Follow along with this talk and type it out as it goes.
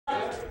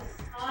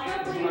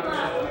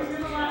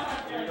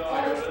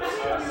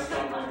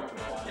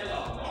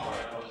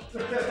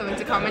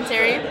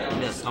commentary?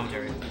 Yes,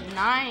 commentary.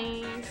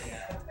 Nice.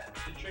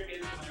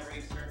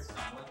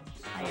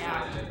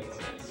 Yeah.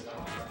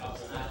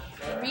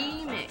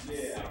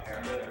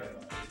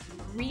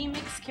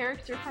 Remix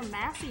character from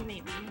Massey,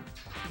 maybe.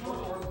 I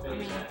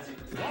mean,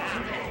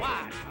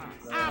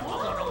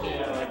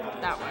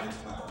 that one.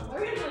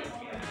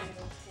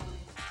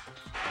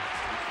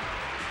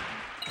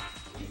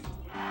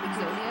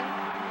 Exodia.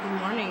 Good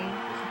morning.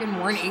 Good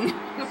morning.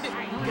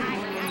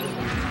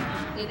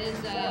 It is.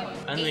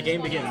 And the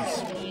game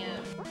begins. Yeah.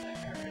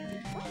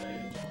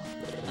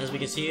 As we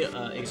can see,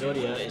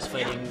 Exodia is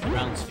fighting the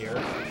ground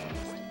sphere.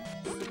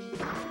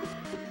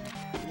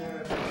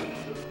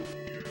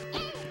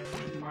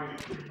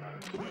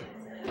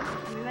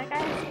 That guy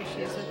has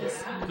issues with his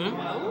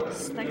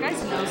nose. That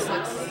guy's nose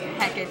looks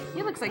heckin'.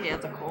 He looks like he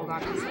has a cold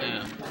on his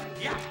head.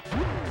 Yeah.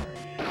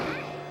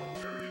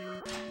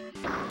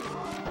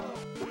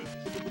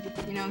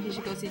 You know, he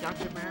should go see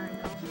Dr.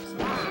 Mario.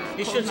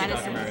 He should see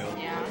Dr. Mario.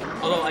 Yeah.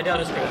 Although I doubt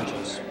his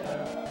credentials.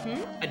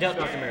 Hmm? I doubt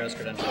Dr. Mario's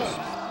credentials.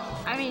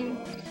 I mean,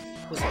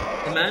 listen,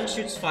 the man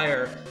shoots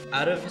fire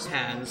out of his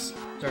hands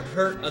to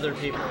hurt other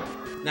people.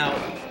 Now,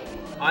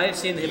 I have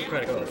seen the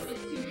Hippocratic Oath.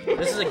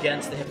 This is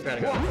against the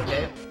Hippocratic Oath,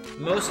 okay?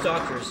 Most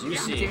doctors you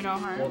see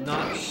will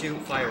not shoot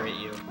fire at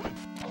you.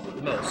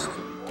 Most.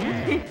 I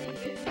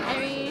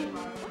mean,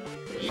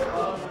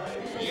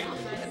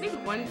 I think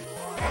one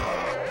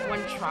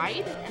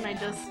tried, and I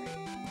just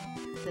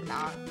did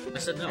not. I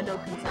said no. I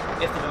don't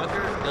consent. If the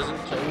doctor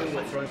doesn't kill you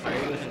with throwing fire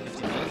at you within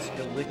 15 minutes,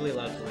 you're legally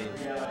allowed to leave.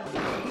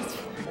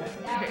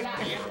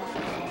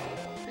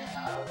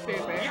 Very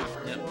fair.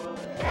 Yep.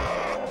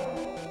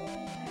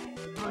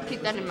 I'll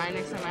keep that in mind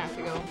next time I have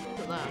to go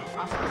to the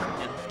hospital.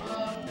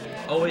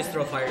 Yeah. Always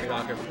throw fire at your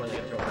doctor before they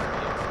can throw fire at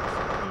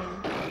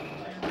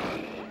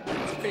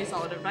you. It's pretty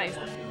solid advice.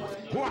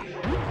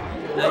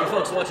 Now, you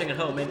folks watching at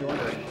home may be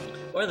wondering,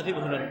 why are the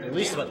people who know the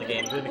least about the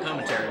game doing the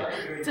commentary?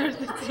 It's a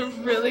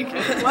really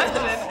good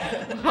question.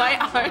 Why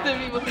are the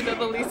people who know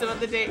the least about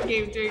the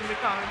game doing the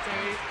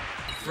commentary?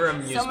 For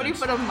amusement. Somebody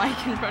put a mic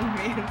in front of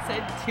me and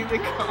said, do the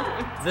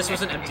commentary. This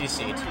was an empty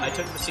seat. I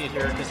took the seat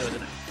here because it was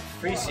a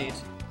free seat,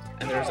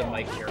 and there was a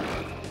mic here.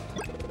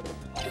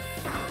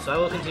 So I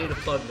will continue to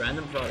plug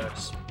random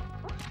products.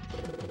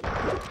 I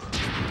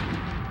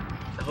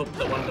hope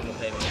that one of them will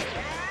pay me.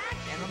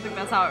 I don't think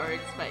that's how it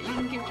works, but you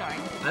can keep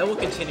trying. I will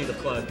continue to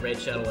plug Raid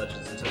Shadow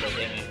Legends until they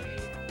pay me.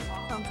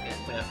 Sounds good.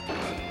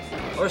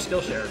 Yeah. Or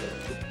Skillshare.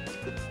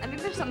 I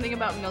think there's something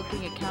about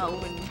milking a cow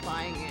when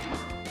buying it.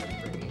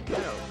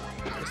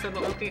 What's that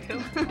about milking a cow?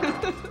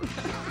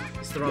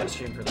 It's the wrong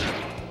stream for that.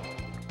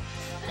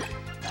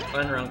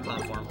 Find the wrong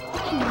platform.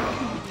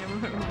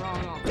 You're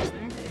wrong altogether.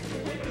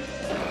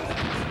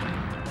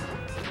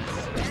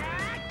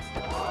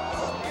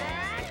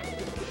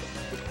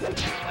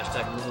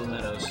 Hashtag Moo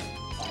Meadows.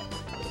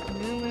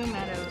 Moo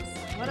Meadows.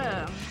 What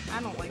a...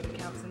 I don't like the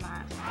cows in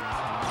that.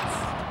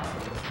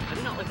 I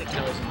do not like the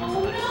cows in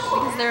Moo Meadows.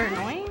 Because they're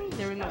annoying?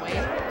 They're in the way?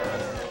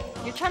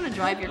 You're trying to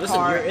drive your Listen,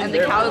 car, and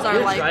the cows are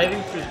like... You're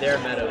driving through their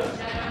meadow.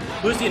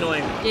 Who's the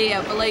annoying one?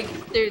 Yeah, but like,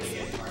 there's...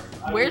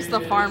 Where's the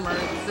farmer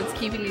that's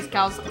keeping these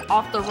cows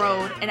off the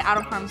road and out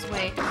of harm's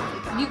way?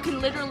 You can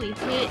literally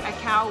hit a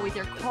cow with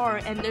your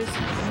car, and there's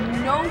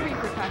no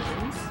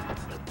repercussions.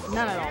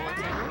 None at all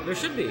whatsoever. There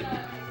should be.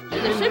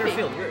 There should be.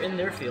 Field. You're in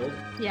their field.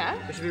 Yeah.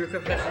 There should be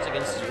repercussions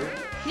against you.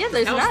 Yeah,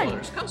 there's none.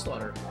 It's cow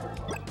slaughter.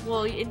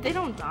 Well, they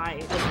don't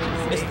die.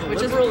 It's the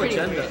liberal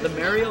agenda. The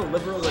Mario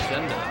liberal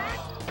agenda.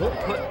 We'll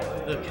put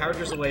the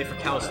characters away for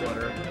cow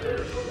slaughter.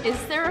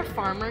 Is there a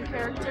farmer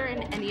character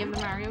in any of the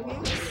Mario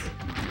games?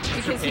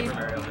 Because Paper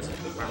Mario has a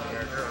farmer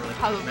character, or like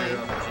probably. Mario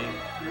RPG.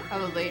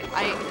 Probably.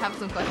 I have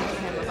some questions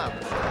for him about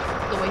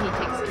the way he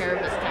takes care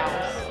of his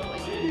cows.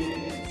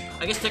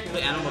 I guess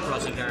technically Animal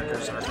Crossing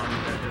characters are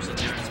farming characters in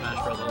there in Smash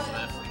Bros.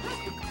 Ultimate.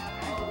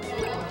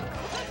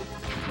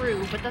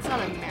 True, but that's not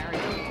a Mario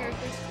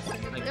character.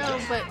 No,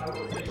 but...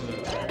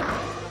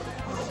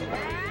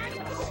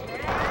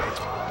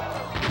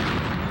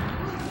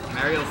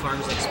 Mario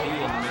farms XP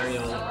in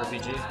Mario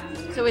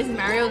RPG. So is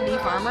Mario the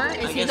farmer?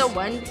 Is he the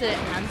one to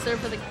answer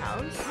for the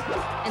cows?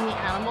 And the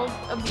animal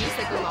abuse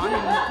that goes on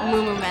in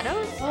Moo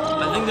Meadows?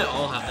 I think they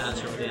all have to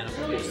answer for the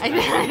animal abuse. I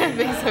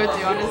think so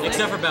too, honestly.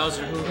 Except for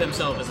Bowser, who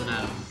himself is an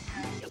animal.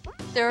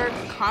 They're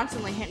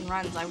constantly hit and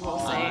runs, I will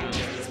say.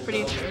 It's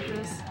pretty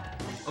atrocious.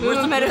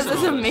 Moo Meadows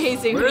is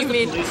amazing. What do you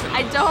mean?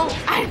 I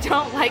police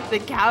don't like the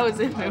cows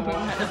in Moo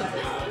Meadows.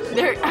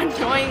 They're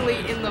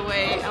annoyingly in the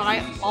way, and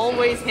I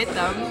always hit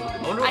them.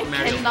 I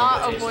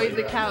cannot avoid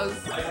the cows.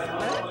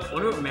 I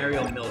wonder what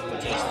Mario milk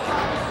would taste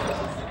like.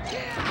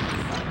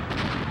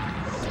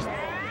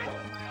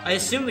 I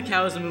assume the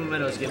cows in Moo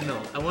Meadows give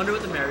milk. I wonder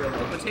what the Mario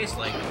milk would taste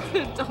like.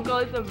 Don't call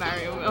it the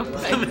Mario milk.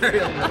 The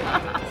Mario milk.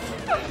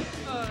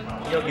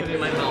 You'll give me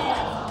my milk.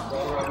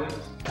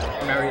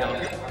 Mario.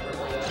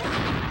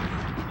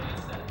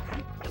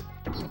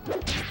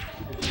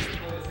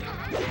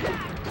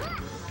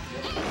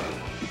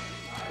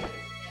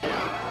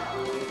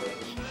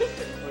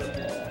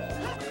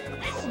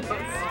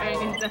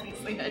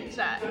 Intensely at in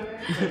chat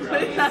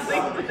with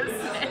nothing to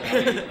say.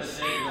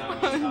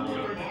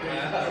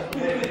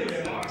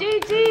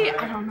 GG!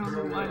 I don't know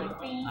who won.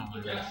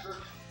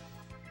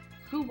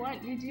 Who won?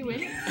 Did you win?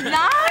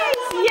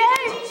 Nice!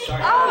 Yay!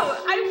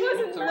 Oh, I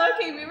wasn't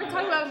looking. We were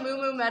talking about Moo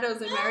Moo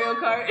Meadows in Mario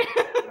Kart.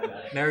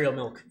 Mario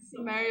Milk.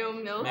 Mario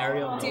Milk?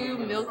 Mario Milk. Do you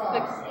milk the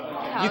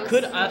cows? You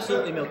could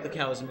absolutely milk the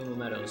cows in Moo Moo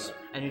Meadows,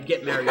 and you'd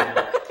get Mario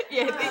Milk.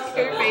 Yeah, I think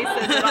your face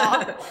says it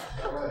all.